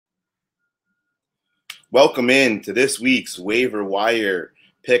Welcome in to this week's Waiver Wire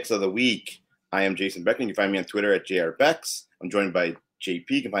Picks of the Week. I am Jason Beckner. You can find me on Twitter at JRBecks. I'm joined by JP.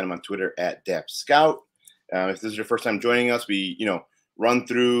 You can find him on Twitter at Dapscout. If this is your first time joining us, we run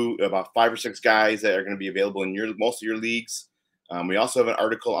through about 5 or 6 guys that are going to be available in most of your leagues. We also have an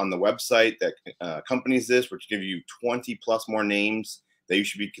article on the website that accompanies this, which gives you 20 plus more names that you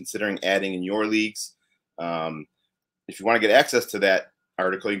should be considering adding in your leagues. If you want to get access to that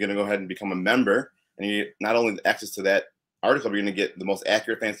article, you're going to go ahead and become a member. And you get not only access to that article, but you're going to get the most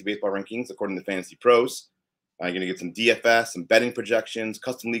accurate fantasy baseball rankings according to Fantasy Pros. You're going to get some DFS, some betting projections,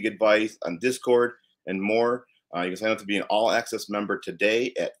 custom league advice on Discord, and more. You can sign up to be an all-access member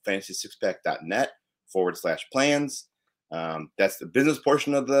today at fantasysixpack.net/plans. That's the business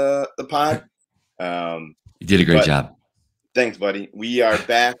portion of the pod. You did a great job. Thanks, buddy. We are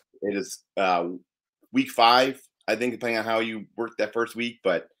back. It is week 5, I think, depending on how you worked that first week,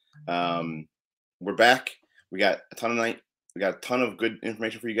 but we're back. We got a ton of good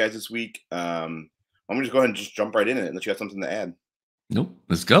information for you guys this week. I'm gonna just go ahead and just jump right in it unless you have something to add. Nope.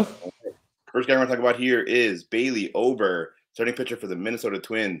 Let's go. Okay. First guy we're gonna talk about here is Bailey Ober, starting pitcher for the Minnesota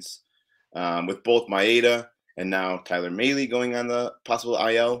Twins, with both Maeda and now Tyler Mahle going on the possible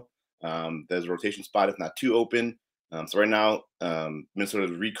IL. There's a rotation spot, if not 2, open. So right now, Minnesota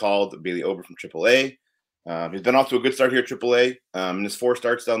has recalled Bailey Ober from AAA. He's been off to a good start here at AAA. In his 4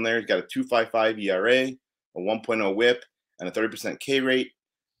 starts down there, he's got a 2.55 ERA, a 1.0 WHIP, and a 30% K rate.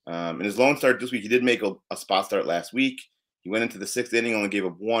 In his lone start this week, he did make a spot start last week. He went into the 6th inning, only gave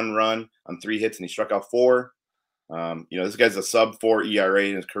up 1 run on 3 hits, and he struck out 4. This guy's a sub-4 ERA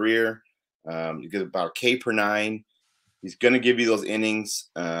in his career. He gets about a K per 9. He's going to give you those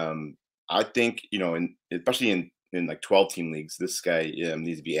innings. I think, especially in like 12-team leagues, this guy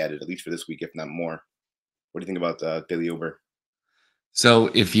needs to be added, at least for this week, if not more. What do you think about Bailey Ober? So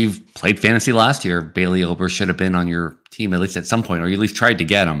if you've played fantasy last year, Bailey Ober should have been on your team at least at some point, or you at least tried to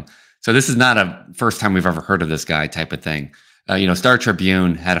get him. So this is not a first time we've ever heard of this guy type of thing. Star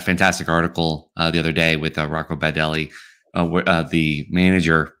Tribune had a fantastic article the other day with Rocco Baldelli, the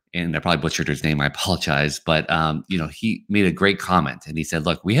manager, and I probably butchered his name. I apologize. But, he made a great comment, and he said,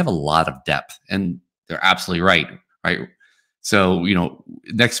 look, we have a lot of depth, and they're absolutely right? So,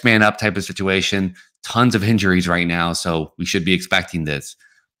 next man up type of situation, tons of injuries right now. So we should be expecting this.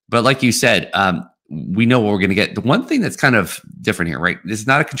 But like you said, we know what we're going to get. The one thing that's kind of different here, right? This is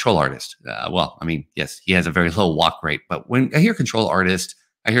not a control artist. Yes, he has a very low walk rate. But when I hear control artist,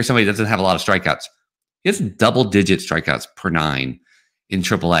 I hear somebody that doesn't have a lot of strikeouts. He has double-digit strikeouts per 9 in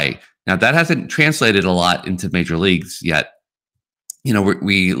AAA. Now, that hasn't translated a lot into major leagues yet.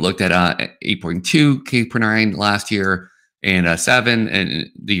 We looked at 8.2 K per 9 last year and 7 and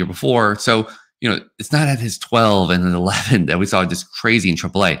the year before. So, it's not at his 12 and 11 that we saw just crazy in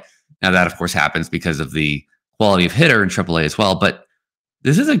AAA. Now, that, of course, happens because of the quality of hitter in AAA as well. But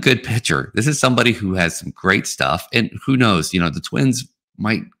this is a good pitcher. This is somebody who has some great stuff. And who knows, the Twins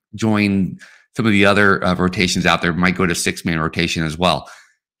might join some of the other rotations out there, might go to 6-man rotation as well.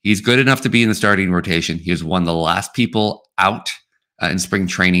 He's good enough to be in the starting rotation. He was one of the last people out in spring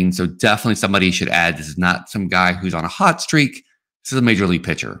training. So definitely somebody you should add. This is not some guy who's on a hot streak. This is a major league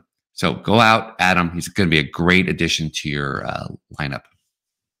pitcher. So go out, add him. He's going to be a great addition to your lineup.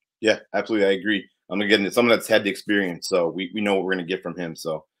 Yeah, absolutely. I agree. Again, it's someone that's had the experience, so we know what we're going to get from him.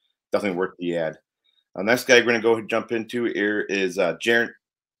 So definitely worth the ad. Next guy we're going to go jump into here is Jarren.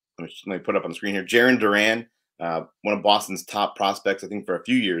 Let me put up on the screen here. Jarren Duran, one of Boston's top prospects, I think, for a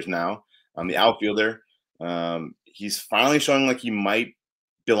few years now. The outfielder. He's finally showing like he might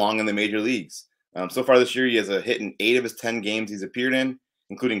belong in the major leagues. So far this year, he has a hit in 8 of his 10 games he's appeared in,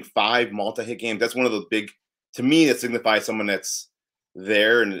 including 5 multi-hit games. That's one of those big, to me, that signifies someone that's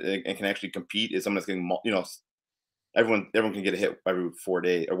there and can actually compete. Is someone that's getting, everyone can get a hit every 4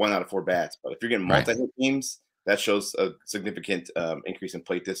 days or 1 out of 4 bats. But if you're getting multi-hit games, that shows a significant increase in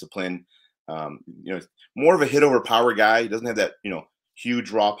plate discipline. More of a hit over power guy. He doesn't have that,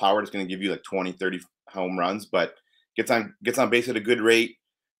 huge raw power that's going to give you like 20, 30 home runs, but gets on base at a good rate.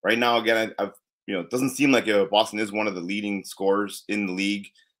 Right now, again, it doesn't seem like Boston is one of the leading scorers in the league.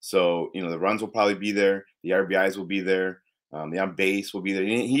 So, the runs will probably be there. The RBIs will be there. The on base will be there.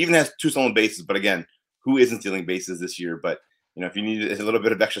 He even has 2 stolen bases, but again, who isn't stealing bases this year? But, if you need a little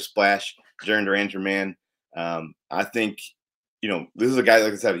bit of extra splash, Jarren Duran's your man. I think, this is a guy,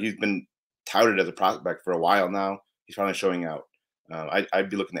 like I said, he's been touted as a prospect for a while now. He's finally showing out. I'd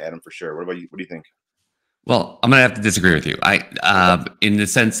be looking to add him for sure. What about you? What do you think? Well, I'm gonna have to disagree with you. In the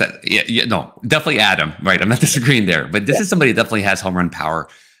sense that, no, definitely add him. Right, I'm not disagreeing there. But this is somebody that definitely has home run power.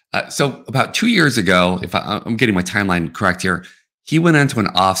 So about 2 years ago, if I'm getting my timeline correct here, he went into an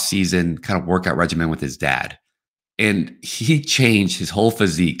off-season kind of workout regimen with his dad. And he changed his whole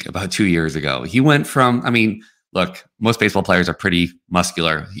physique about 2 years ago. He went from, I mean, look, most baseball players are pretty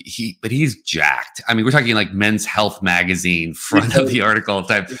muscular, but he's jacked. I mean, we're talking like Men's Health magazine front of the article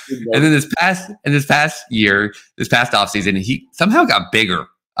type. And then this past offseason, he somehow got bigger.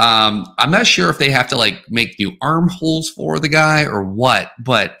 I'm not sure if they have to like make new armholes for the guy or what,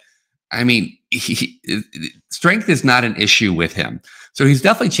 but I mean, strength is not an issue with him. So he's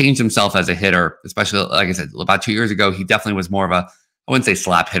definitely changed himself as a hitter, especially, like I said, about 2 years ago, he definitely was more of a, I wouldn't say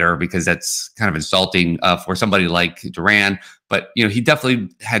slap hitter because that's kind of insulting for somebody like Duran, but you know, he definitely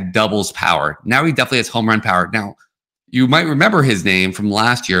had doubles power. Now he definitely has home run power. Now, you might remember his name from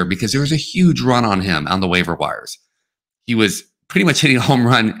last year because there was a huge run on him on the waiver wires. He was pretty much hitting a home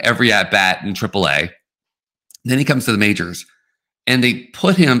run every at bat in AAA. Then he comes to the majors and they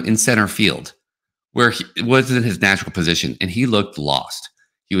put him in center field, where he wasn't his natural position, and he looked lost.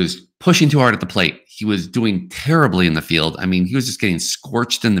 He was pushing too hard at the plate. He was doing terribly in the field. I mean, he was just getting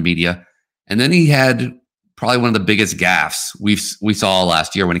scorched in the media. And then he had probably one of the biggest gaffes we saw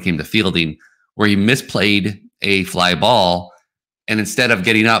last year when it came to fielding, where he misplayed a fly ball, and instead of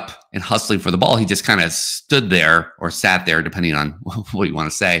getting up and hustling for the ball, he just kind of stood there or sat there, depending on what you want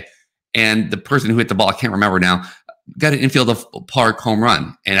to say. And the person who hit the ball, I can't remember now, got an infield of park home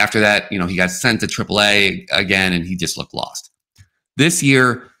run. And after that, you know, he got sent to AAA again, and he just looked lost. This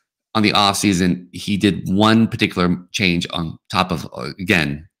year on the offseason, he did one particular change on top of,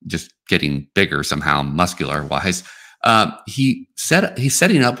 again, just getting bigger somehow, muscular wise. He's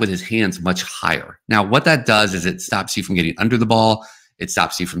setting up with his hands much higher. Now, what that does is it stops you from getting under the ball. It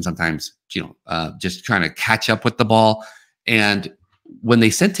stops you from sometimes, just trying to catch up with the ball. And when they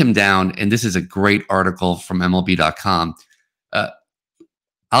sent him down, and this is a great article from MLB.com,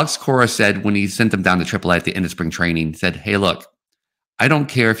 Alex Cora said when he sent him down to AAA at the end of spring training, said, hey, look, I don't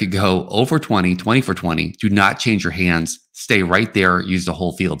care if you go over 20 for 20, do not change your hands, stay right there, use the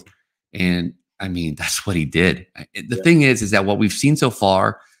whole field. And I mean, that's what he did. The thing is that what we've seen so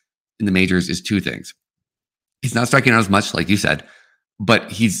far in the majors is two things. He's not striking out as much, like you said,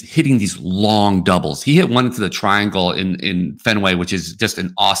 but he's hitting these long doubles. He hit one into the triangle in Fenway, which is just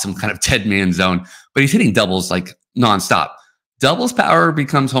an awesome kind of dead man zone, but he's hitting doubles like nonstop. Doubles power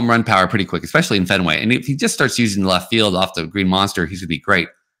becomes home run power pretty quick, especially in Fenway. And if he just starts using the left field off the Green Monster, he's going to be great.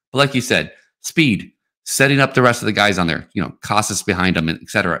 But like you said, speed, setting up the rest of the guys on there, Casas behind him, et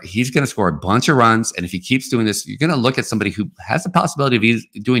cetera. He's going to score a bunch of runs. And if he keeps doing this, you're going to look at somebody who has the possibility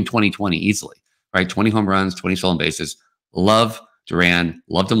of doing 20-20 easily, right? 20 home runs, 20 stolen bases. Love Duran,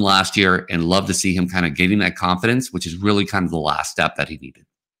 loved him last year, and love to see him kind of getting that confidence, which is really kind of the last step that he needed.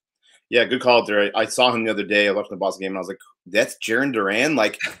 Yeah, good call there. I saw him the other day. I left the Boston game, and I was like, that's Jarren Duran?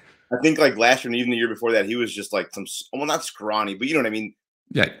 Like, I think like last year and even the year before that, he was just like not scrawny, but you know what I mean?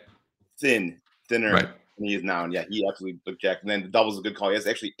 Yeah. Thinner right. than he is now. And yeah, he absolutely looked jacked. And then the doubles is a good call. He has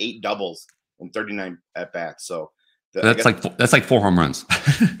actually 8 doubles and 39 at-bats. So that's like 4 home runs.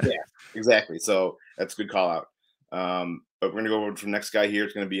 Yeah, exactly. So that's a good call out. But we're going to go over to the next guy here.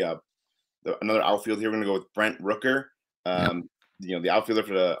 It's going to be another outfield here. We're going to go with Brent Rooker. The outfielder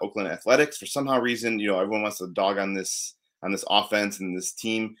for the Oakland Athletics. For somehow reason, everyone wants to dog on this offense and this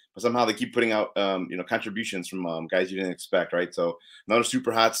team, but somehow they keep putting out contributions from guys you didn't expect, right? So another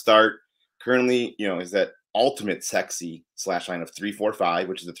super hot start. Currently, is that ultimate sexy slash line of 345,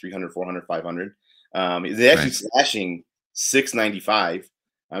 which is a 300, 400, 500. He's actually slashing 695.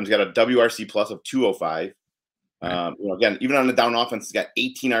 He's got a WRC plus of 205. Again, even on the down offense, he's got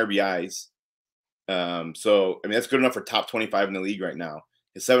 18 RBIs. So I mean, that's good enough for top 25 in the league right now.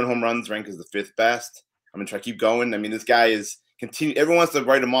 His 7 home runs rank is the 5th best. I'm gonna try to keep going. I mean, this guy is everyone wants to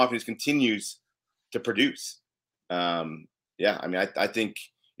write him off, and he continues to produce. I mean, I think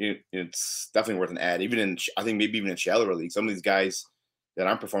it's definitely worth an ad. I think maybe even in shallower league, some of these guys that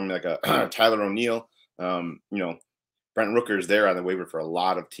aren't performing like a Tyler O'Neill, Brent Rooker is there on the waiver for a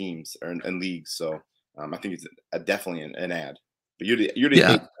lot of teams and leagues. So I think it's definitely an ad. But you're the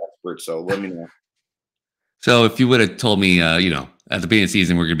expert, so let me know. So if you would have told me, at the beginning of the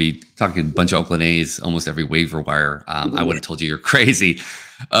season, we're going to be talking a bunch of Oakland A's almost every waiver wire, I would have told you you're crazy.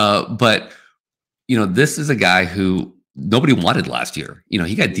 But this is a guy who nobody wanted last year.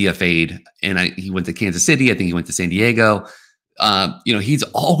 He got DFA'd, and he went to Kansas City. I think he went to San Diego. He's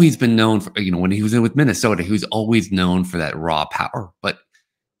always been known for, when he was in with Minnesota, he was always known for that raw power. But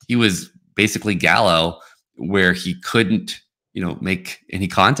he was basically Gallo, where he couldn't make any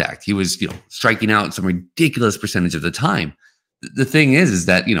contact. He was, striking out some ridiculous percentage of the time. The thing is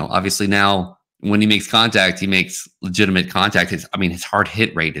that, obviously now when he makes contact, he makes legitimate contact. His hard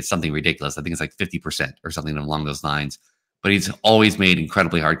hit rate is something ridiculous. I think it's like 50% or something along those lines. but he's always made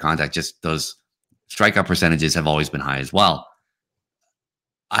incredibly hard contact. Just those strikeout percentages have always been high as well.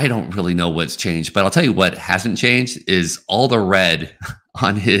 I don't really know what's changed, but I'll tell you what hasn't changed is all the red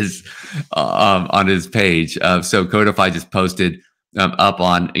on his page. So Codify just posted up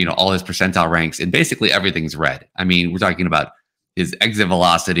on all his percentile ranks, and basically everything's red. I mean, we're talking about his exit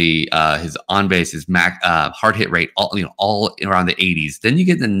velocity, his on base, his hard hit rate, all around the 80s. Then you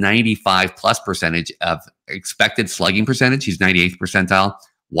get the 95+ percentage of expected slugging percentage. He's 98th percentile.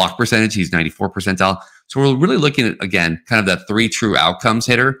 Walk percentage, he's 94th percentile. So we're really looking at, again, kind of that 3 true outcomes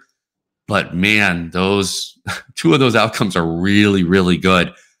hitter. But man, those 2 of those outcomes are really, really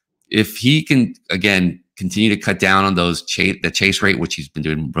good. If he can, again, continue to cut down on those the chase rate, which he's been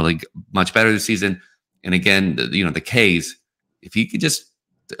doing really much better this season, and again, the Ks, if he could just,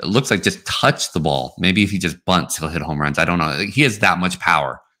 it looks like just touch the ball. Maybe if he just bunts, he'll hit home runs. I don't know. He has that much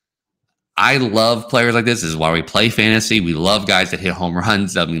power. I love players like this. This is why we play fantasy. We love guys that hit home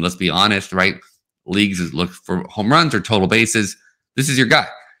runs. I mean, let's be honest, right? Leagues look for home runs or total bases. This is your guy.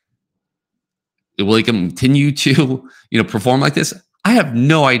 Will he continue to, perform like this? I have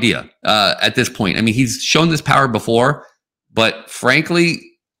no idea at this point. I mean, he's shown this power before, but frankly,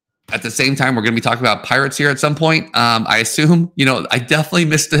 at the same time, we're going to be talking about Pirates here at some point. I assume, I definitely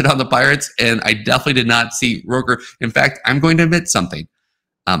missed it on the Pirates, and I definitely did not see Rooker. In fact, I'm going to admit something.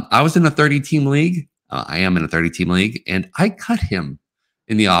 I was in a 30-team league. I am in a 30-team league, and I cut him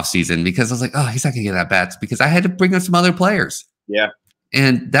in the offseason because I was like, oh, he's not going to get at bats because I had to bring in some other players. Yeah.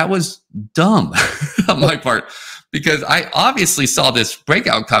 And that was dumb on my part because I obviously saw this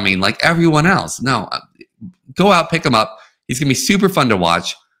breakout coming like everyone else. No, go out, pick him up. He's going to be super fun to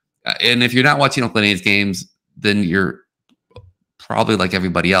watch. And if you're not watching Oakland A's games, then you're probably like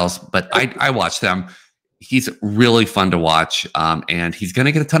everybody else. But I watch them. He's really fun to watch, and he's going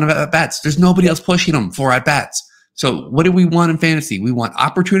to get a ton of at-bats. There's nobody else pushing him for at-bats. So what do we want in fantasy? We want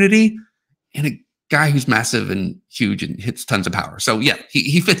opportunity and a guy who's massive and huge and hits tons of power. So, yeah,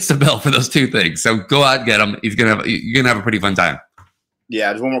 he fits the bill for those 2 things. So go out and get him. You're going to have a pretty fun time.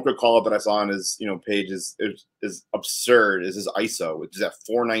 Yeah, just one more quick call-up that I saw on his page is absurd. Is his ISO, which is at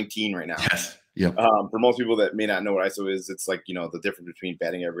 419 right now. Yes. Yep. For most people that may not know what ISO is, it's like, the difference between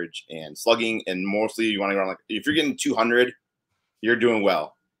batting average and slugging. And mostly you want to go around, like, if you're getting 200, you're doing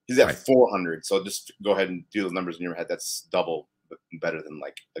well. He's at 400. So just go ahead and do those numbers in your head. That's double better than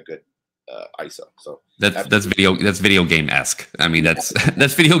like a good ISO. So that's video game-esque. I mean, that's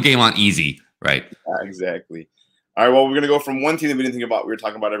video game on easy, right? Exactly. All right, well, we're going to go from one team that we didn't think about, we were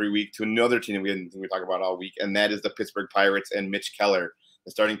talking about every week, to another team that we didn't think we talk about all week, and that is the Pittsburgh Pirates and Mitch Keller,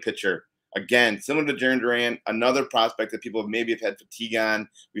 the starting pitcher. Again, similar to Jarren Duran, another prospect that people maybe have had fatigue on.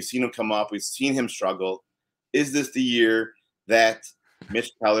 We've seen him come up. We've seen him struggle. Is this the year that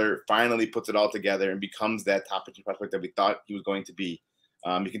Mitch Keller finally puts it all together and becomes that top pitching prospect that we thought he was going to be?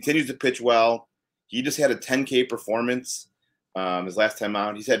 He continues to pitch well. He just had a 10K performance his last time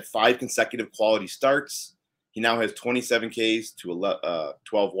out. He's had 5 consecutive quality starts. He now has 27 Ks to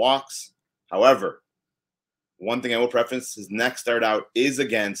 12 walks. However, one thing I will preface, his next start out is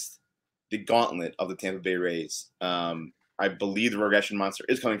against the gauntlet of the Tampa Bay Rays. I believe the regression monster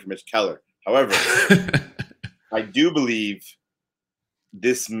is coming from Mitch Keller. However, I do believe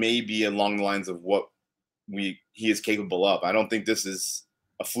this may be along the lines of what he is capable of. I don't think this is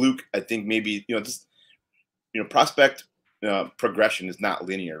a fluke. I think maybe, prospect progression is not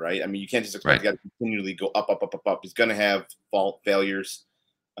linear, right? I mean, you can't just expect the guy to continually go up, up, up, up, up. He's going to have failures,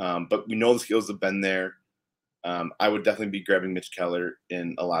 but we know the skills have been there. I would definitely be grabbing Mitch Keller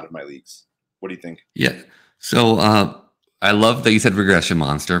in a lot of my leagues. What do you think? Yeah. So I love that you said regression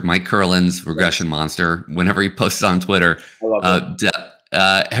monster. Mike Curlin's regression monster. Whenever he posts on Twitter,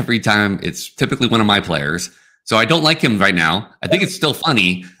 every time it's typically one of my players. So I don't like him right now. I think it's still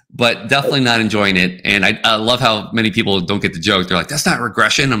funny, but definitely not enjoying it. And I love how many people don't get the joke. They're like, that's not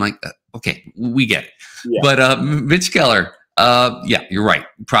regression. I'm like, okay, we get it. Yeah. But Mitch Keller, yeah, you're right.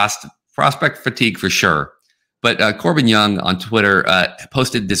 Prospect fatigue for sure. But Corbin Young on Twitter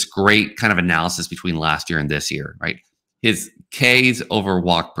posted this great kind of analysis between last year and this year, right? His Ks over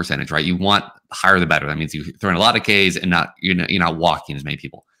walk percentage, right? You want higher the better. That means you're throwing a lot of Ks and you're not walking as many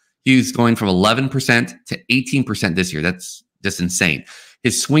people. He's going from 11% to 18% this year. That's just insane.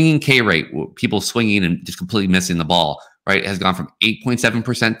 His swinging K rate, people swinging and just completely missing the ball, right, has gone from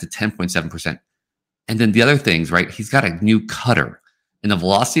 8.7% to 10.7%. And then the other things, right, he's got a new cutter. And the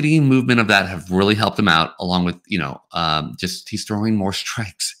velocity and movement of that have really helped him out, along with, just he's throwing more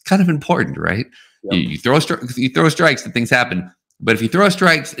strikes. Kind of important, right? Yep. You throw strikes and things happen. But if you throw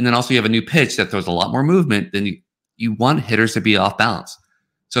strikes and then also you have a new pitch that throws a lot more movement, then you want hitters to be off balance.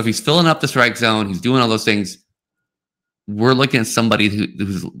 So if he's filling up the strike zone, he's doing all those things, we're looking at somebody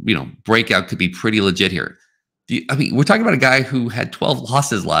who's, breakout could be pretty legit here. I mean, we're talking about a guy who had 12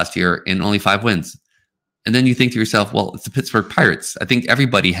 losses last year and only 5 wins. And then you think to yourself, well, it's the Pittsburgh Pirates. I think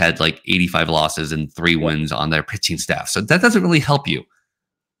everybody had like 85 losses and 3 wins on their pitching staff. So that doesn't really help you.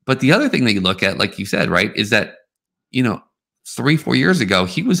 But the other thing that you look at, like you said, right, is that, 3-4 years ago,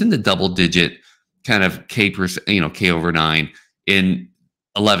 he was in the double digit kind of K over 9 in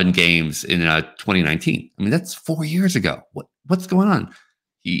 11 games in 2019. I mean, that's 4 years ago. What's going on?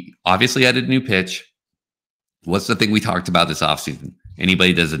 He obviously added a new pitch. What's the thing we talked about this offseason?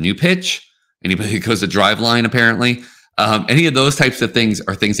 Anybody does a new pitch, anybody goes to drive line, apparently. Any of those types of things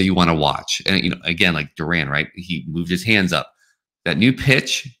are things that you want to watch. And, again, like Duran, right? He moved his hands up. That new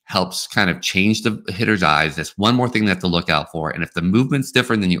pitch helps kind of change the hitter's eyes. That's one more thing they have to look out for. And if the movement's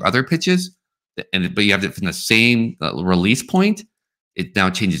different than your other pitches, but you have it from the same release point, it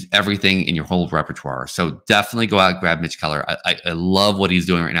now changes everything in your whole repertoire. So definitely go out and grab Mitch Keller. I love what he's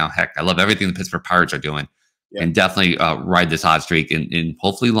doing right now. Heck, I love everything the Pittsburgh Pirates are doing. Yeah. And definitely ride this hot streak and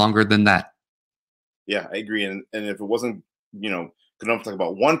hopefully longer than that. Yeah, I agree. And if it wasn't, good enough to talk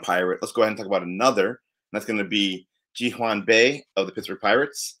about one Pirate, let's go ahead and talk about another. And that's going to be Hwan of the Pittsburgh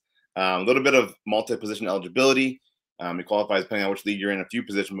Pirates. A little bit of multi-position eligibility. He qualifies depending on which league you're in, a few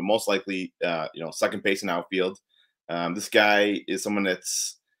positions, but most likely, second base and outfield. This guy is someone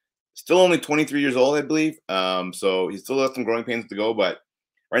that's still only 23 years old, I believe. So he's still got some growing pains to go, but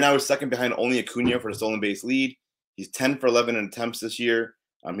right now he's second behind only Acuna for the stolen base lead. He's 10 for 11 in attempts this year.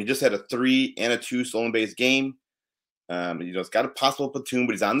 He just had a 3 and a 2 stolen base game. It's got a possible platoon,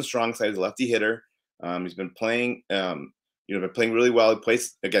 but he's on the strong side. He's a lefty hitter. He's been playing, been playing really well. He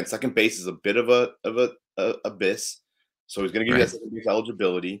plays again. Second base is a bit of a abyss, so he's going to give you that second base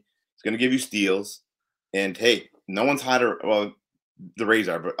eligibility. He's going to give you steals, and hey, no one's hotter. Well, the Rays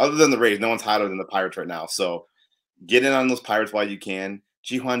are, but other than the Rays, no one's hotter than the Pirates right now. So get in on those Pirates while you can.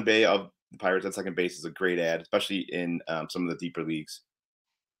 Hwan of the Pirates at second base is a great ad, especially in some of the deeper leagues.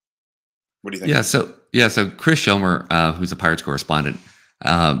 What do you think? So Chris Schomer, who's a Pirates correspondent,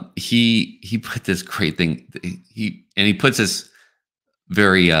 he put this great thing. He puts this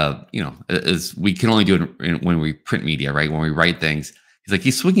very as we can only do it when we print media, right? When we write things, he's like,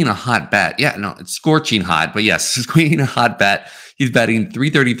 he's swinging a hot bat. Yeah, no, it's scorching hot, but yes, swinging a hot bat. He's batting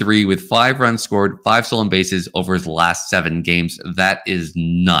 .333 with 5 runs scored, 5 stolen bases over his last 7 games. That is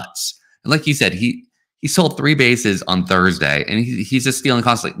nuts. And like you said, he sold 3 bases on Thursday, and he's just stealing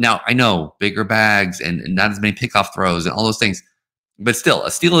constantly. Now, I know bigger bags and not as many pickoff throws and all those things, but still,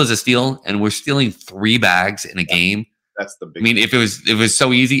 a steal is a steal, and we're stealing 3 bags in a game. That's the big. I mean, if it was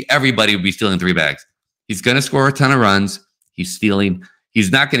so easy, everybody would be stealing 3 bags. He's going to score a ton of runs. He's stealing.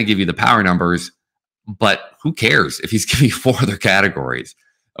 He's not going to give you the power numbers, but who cares if he's giving you 4 other categories,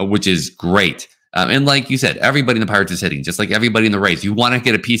 which is great. And like you said, everybody in the Pirates is hitting, just like everybody in the Rays. You want to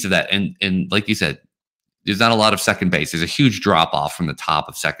get a piece of that, and like you said, there's not a lot of second base. There's a huge drop off from the top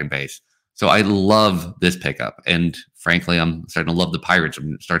of second base. So I love this pickup. And frankly, I'm starting to love the Pirates.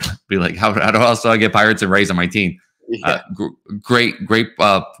 I'm starting to be like, how else do I get Pirates and Rays on my team? Yeah. Great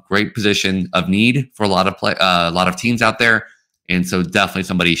position of need for a lot of teams out there. And so definitely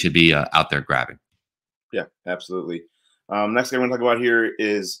somebody should be out there grabbing. Yeah, absolutely. Next guy I want to talk about here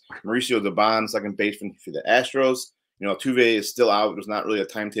is Mauricio Dubon, second baseman for the Astros. Tuve is still out. There's not really a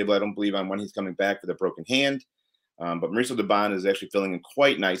timetable, I don't believe, on when he's coming back for the broken hand. But Mauricio Dubon is actually filling in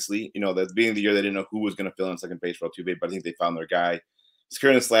quite nicely. At the beginning of the year, they didn't know who was going to fill in second base for Tuve, but I think they found their guy. He's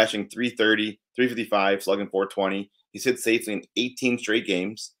currently slashing .330, .355, slugging .420. He's hit safely in 18 straight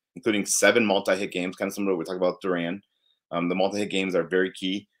games, including 7 multi-hit games, kind of similar to what we talked about Duran. The multi-hit games are very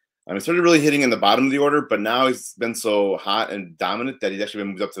key. He started really hitting in the bottom of the order, but now he's been so hot and dominant that he's actually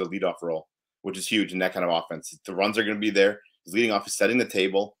been moved up to the leadoff role, which is huge in that kind of offense. The runs are going to be there. He's leading off. He's setting the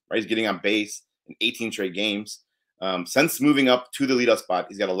table, right? He's getting on base in 18 straight games. Since moving up to the leadoff spot,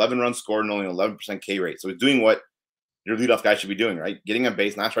 he's got 11 runs scored and only an 11% K rate. So he's doing what your leadoff guy should be doing, right? Getting on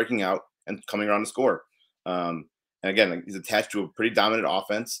base, not striking out, and coming around to score. And again, he's attached to a pretty dominant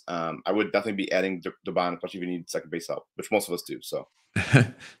offense. I would definitely be adding Dubon, especially if you need second base help, which most of us do. So,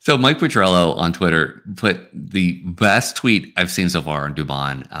 so Mike Petrello on Twitter put the best tweet I've seen so far on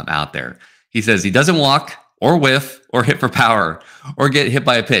Dubon out there. He says he doesn't walk or whiff or hit for power or get hit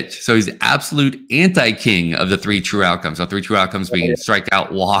by a pitch. So he's absolute anti-king of the 3 true outcomes. So 3 true outcomes being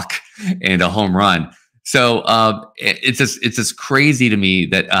strikeout, walk, and a home run. So it's just crazy to me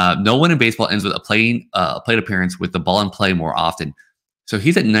that no one in baseball ends with a plate appearance with the ball in play more often. So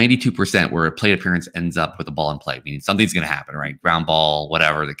he's at 92% where a plate appearance ends up with a ball in play, meaning something's going to happen, right? Ground ball,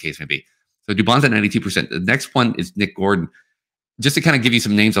 whatever the case may be. So Dubon's at 92%. The next one is Nick Gordon. Just to kind of give you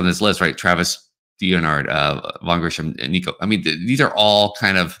some names on this list, right? Travis Leonard, Von Grisham, and Nico. I mean, these are all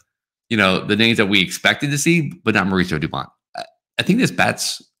kind of, the names that we expected to see, but not Mauricio Dubon. I think this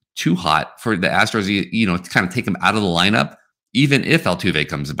bat's too hot for the Astros, to kind of take him out of the lineup, even if Altuve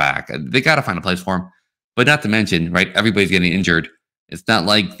comes back. They got to find a place for him. But not to mention, right, everybody's getting injured. It's not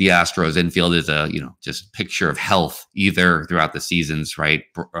like the Astros infield is a, just picture of health either throughout the seasons, right?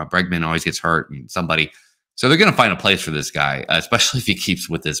 Bregman always gets hurt and somebody. So they're going to find a place for this guy, especially if he keeps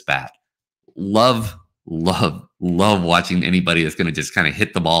with this bat. Love watching anybody that's going to just kind of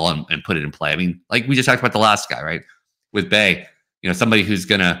hit the ball and put it in play. I mean, like we just talked about the last guy, right? With Bay, somebody who's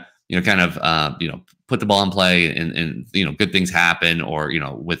going to, put the ball in play and good things happen, or,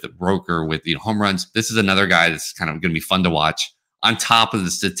 with Rooker, with, home runs. This is another guy that's kind of going to be fun to watch on top of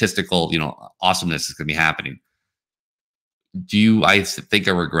the statistical, awesomeness that's going to be happening. I think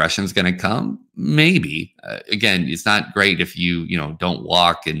a regression is going to come? Maybe. Again, it's not great if you, don't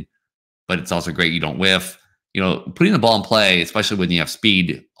walk, but it's also great you don't whiff. Putting the ball in play, especially when you have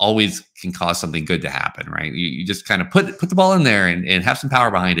speed, always can cause something good to happen, right? You just kind of put the ball in there and have some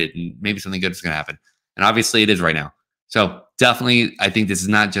power behind it, and maybe something good is going to happen. And obviously it is right now. So definitely, I think this is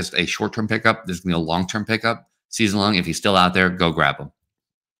not just a short-term pickup. This is going to be a long-term pickup. Season long, if he's still out there, go grab him.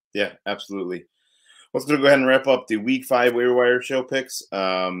 Yeah, absolutely. Let's go ahead and wrap up the Week 5 Waiver Wire show picks. Like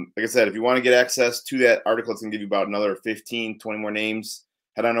I said, if you want to get access to that article, it's going to give you about another 15, 20 more names.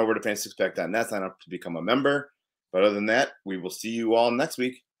 Head on over to fantasysixpack.net, sign up to become a member. But other than that, we will see you all next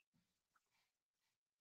week.